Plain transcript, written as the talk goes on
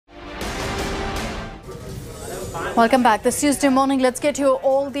Welcome back. This Tuesday morning, let's get you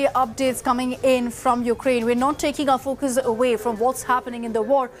all the updates coming in from Ukraine. We're not taking our focus away from what's happening in the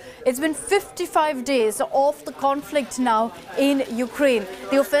war. It's been 55 days of the conflict now in Ukraine.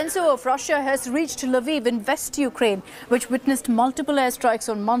 The offensive of Russia has reached Lviv in West Ukraine, which witnessed multiple airstrikes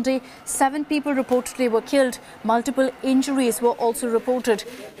on Monday. 7 people reportedly were killed. Multiple injuries were also reported.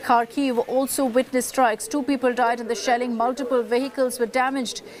 Kharkiv also witnessed strikes. 2 people died in the shelling. Multiple vehicles were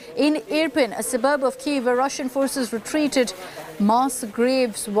damaged. In Irpin, a suburb of Kyiv, where Russian forces retreated, mass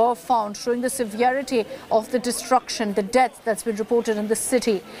graves were found, showing the severity of the destruction, the death that's been reported in the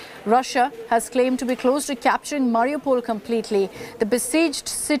city. Russia has claimed to be close to capturing Mariupol completely. The besieged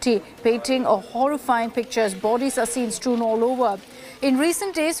city painting a horrifying picture as bodies are seen strewn all over. In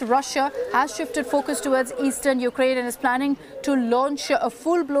recent days, Russia has shifted focus towards eastern Ukraine and is planning to launch a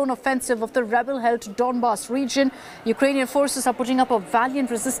full-blown offensive of the rebel-held Donbas region. Ukrainian forces are putting up a valiant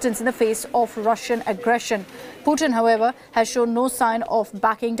resistance in the face of Russian aggression. Putin, however, has shown no sign of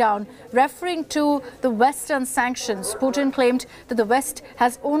backing down. Referring to the Western sanctions, Putin claimed that the West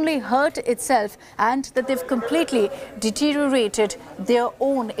has only hurt itself and that they've completely deteriorated their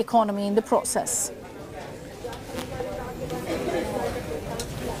own economy in the process.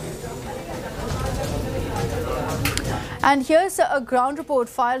 And here's a ground report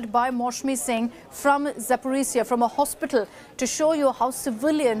filed by Moshmi Singh from Zaporizhia, from a hospital, to show you how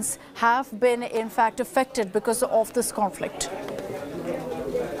civilians have been, in fact, affected because of this conflict.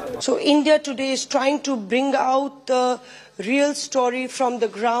 So India today is trying to bring out the real story from the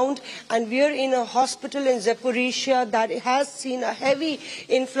ground, and we are in a hospital in Zaporizhia that has seen a heavy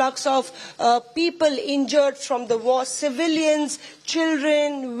influx of people injured from the war, civilians,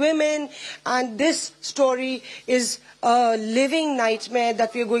 children, women, and this story is a living nightmare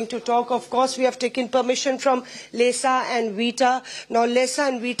that we are going to talk. Of course, we have taken permission from Lesa and Vita. Now, Lesa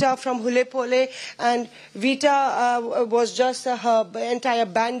and Vita from Hulepole, and Vita was just her entire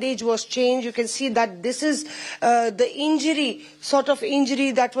bandage was changed. You can see that this is the injury, sort of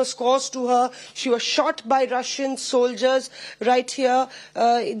injury that was caused to her. She was shot by Russian soldiers right here.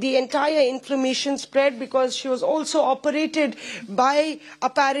 The entire inflammation spread because she was also operated by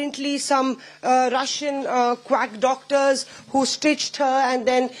apparently some Russian quack doctors who stitched her, and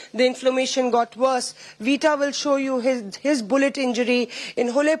then the inflammation got worse. Vita will show you his bullet injury. In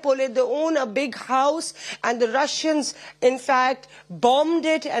Hulepole, they own a big house, and the Russians, in fact, bombed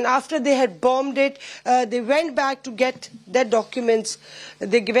it, and after they had bombed it, they went back to get their documents.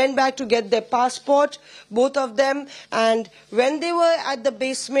 They went back to get their passport, both of them, and when they were at the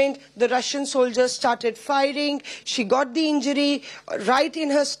basement, the Russian soldiers started firing. She got the injury right in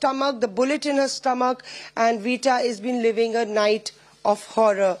her stomach, the bullet in her stomach, and Vita has been living a night of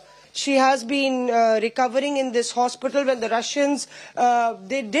horror. She has been recovering in this hospital. When the Russians,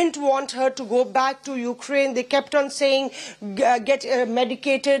 they didn't want her to go back to Ukraine. They kept on saying, get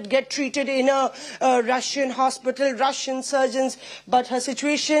medicated, get treated in a Russian hospital, Russian surgeons. But her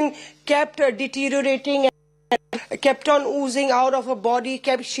situation kept deteriorating, kept on oozing out of her body.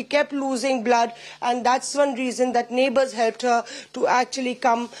 She kept losing blood, and that's one reason that neighbors helped her to actually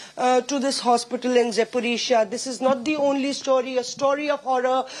come to this hospital in Zaporizhia. This is not the only story. A story of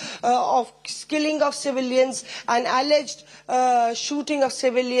horror, of killing of civilians, and alleged shooting of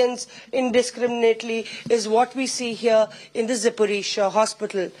civilians indiscriminately is what we see here in the Zaporizhia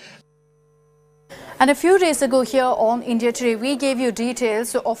hospital. And a few days ago here on India Today, we gave you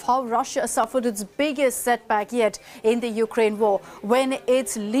details of how Russia suffered its biggest setback yet in the Ukraine war when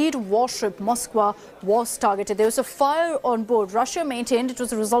its lead warship Moskva was targeted. There was a fire on board. Russia maintained it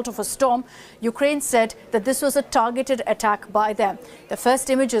was a result of a storm. Ukraine said that this was a targeted attack by them. The first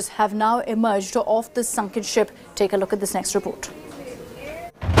images have now emerged of the sunken ship. Take a look at this next report.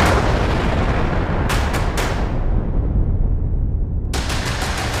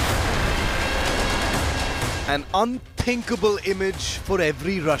 An unthinkable image for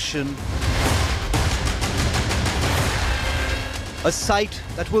every Russian. A sight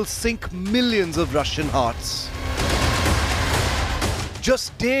that will sink millions of Russian hearts.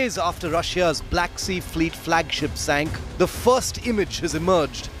 Just days after Russia's Black Sea Fleet flagship sank, the first image has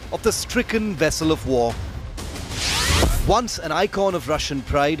emerged of the stricken vessel of war. Once an icon of Russian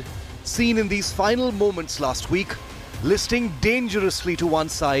pride, seen in these final moments last week, listing dangerously to one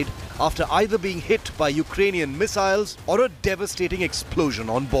side after either being hit by Ukrainian missiles or a devastating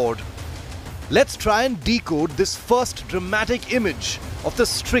explosion on board. Let's try and decode this first dramatic image of the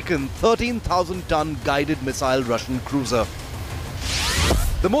stricken 13,000-ton guided missile Russian cruiser.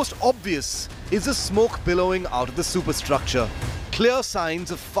 The most obvious is the smoke billowing out of the superstructure, clear signs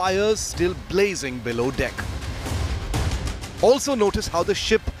of fires still blazing below deck. Also notice how the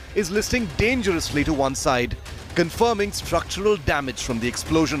ship is listing dangerously to one side, confirming structural damage from the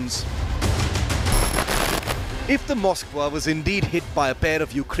explosions. If the Moskva was indeed hit by a pair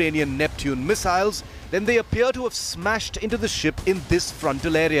of Ukrainian Neptune missiles, then they appear to have smashed into the ship in this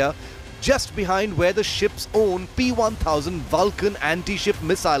frontal area, just behind where the ship's own P-1000 Vulcan anti-ship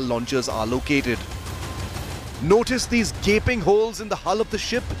missile launchers are located. Notice these gaping holes in the hull of the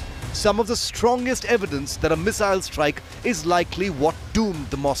ship? Some of the strongest evidence that a missile strike is likely what doomed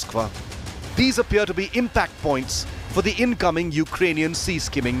the Moskva. These appear to be impact points for the incoming Ukrainian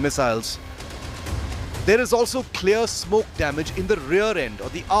sea-skimming missiles. There is also clear smoke damage in the rear end or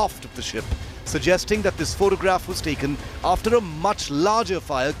the aft of the ship, suggesting that this photograph was taken after a much larger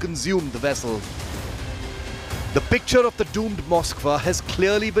fire consumed the vessel. The picture of the doomed Moskva has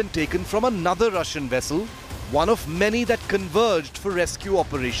clearly been taken from another Russian vessel, one of many that converged for rescue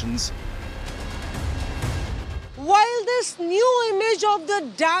operations. While this new image of the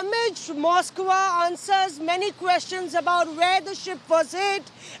damaged Moskva answers many questions about where the ship was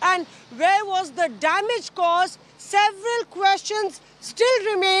hit and where was the damage caused, several questions still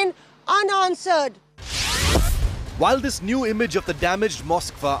remain unanswered. While this new image of the damaged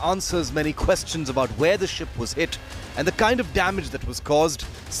Moskva answers many questions about where the ship was hit and the kind of damage that was caused,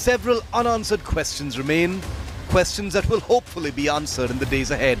 several unanswered questions remain, questions that will hopefully be answered in the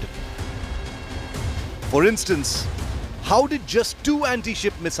days ahead. For instance, how did just 2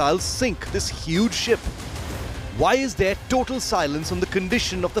 anti-ship missiles sink this huge ship? Why is there total silence on the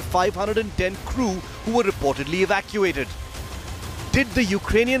condition of the 510 crew who were reportedly evacuated? Did the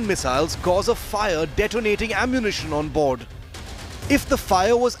Ukrainian missiles cause a fire detonating ammunition on board? If the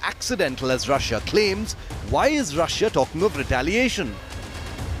fire was accidental as Russia claims, why is Russia talking of retaliation?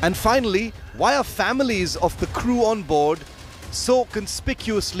 And finally, why are families of the crew on board so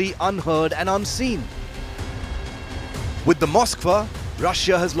conspicuously unheard and unseen? With the Moskva,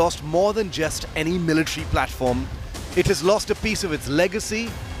 Russia has lost more than just any military platform. It has lost a piece of its legacy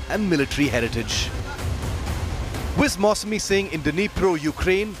and military heritage. With Mosmi Singh in Dnipro,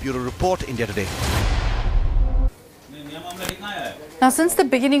 Ukraine, Bureau Report, India Today. Now, since the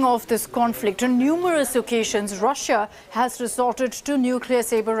beginning of this conflict, on numerous occasions, Russia has resorted to nuclear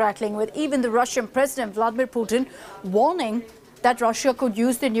saber-rattling, with even the Russian President Vladimir Putin warning that Russia could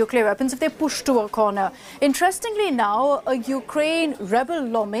use their nuclear weapons if they push to a corner. Interestingly now, a Ukraine rebel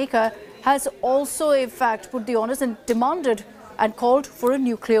lawmaker has also, in fact, put the onus and demanded and called for a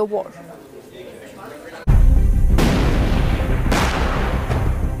nuclear war.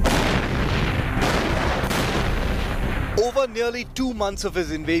 Over nearly 2 months of his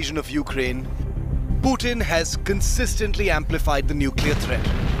invasion of Ukraine, Putin has consistently amplified the nuclear threat,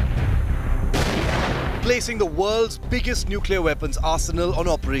 placing the world's biggest nuclear weapons arsenal on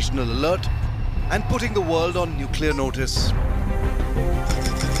operational alert and putting the world on nuclear notice.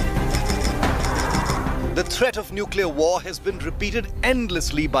 The threat of nuclear war has been repeated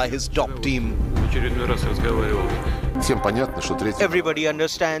endlessly by his top team. Everybody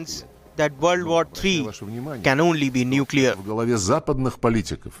understands that World War III can only be nuclear.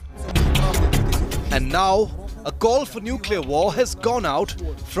 And now, a call for nuclear war has gone out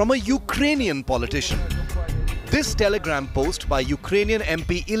from a Ukrainian politician. This telegram post by Ukrainian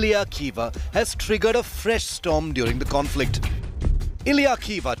MP Ilya Kiva has triggered a fresh storm during the conflict. Ilya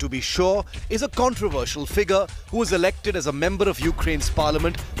Kiva, to be sure, is a controversial figure who was elected as a member of Ukraine's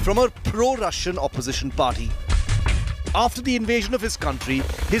parliament from a pro-Russian opposition party. After the invasion of his country,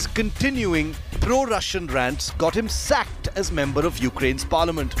 his continuing pro-Russian rants got him sacked as member of Ukraine's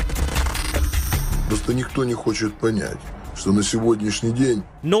parliament.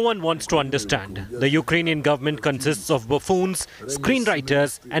 No one wants to understand. The Ukrainian government consists of buffoons,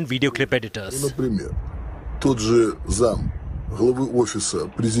 screenwriters and video clip editors.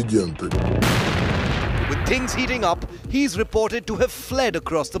 With things heating up, he's reported to have fled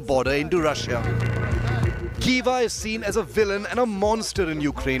across the border into Russia. Kiva is seen as a villain and a monster in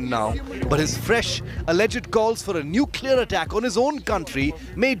Ukraine now, but his fresh, alleged calls for a nuclear attack on his own country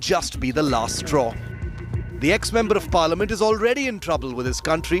may just be the last straw. The ex-member of parliament is already in trouble with his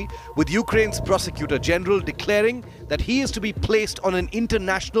country, with Ukraine's prosecutor general declaring that he is to be placed on an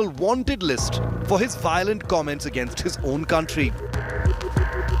international wanted list for his violent comments against his own country.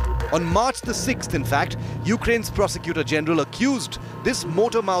 On March the 6th, in fact, Ukraine's prosecutor general accused this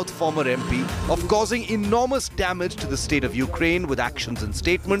motor-mouth former MP of causing enormous damage to the state of Ukraine with actions and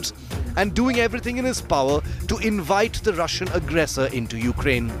statements, and doing everything in his power to invite the Russian aggressor into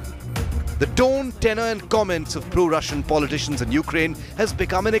Ukraine. The tone, tenor and comments of pro-Russian politicians in Ukraine has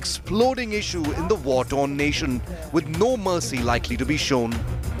become an exploding issue in the war-torn nation, with no mercy likely to be shown.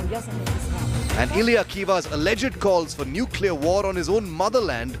 And Ilya Kiva's alleged calls for nuclear war on his own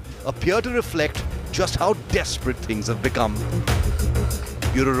motherland appear to reflect just how desperate things have become.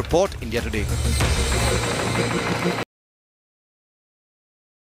 Bureau Report, India Today.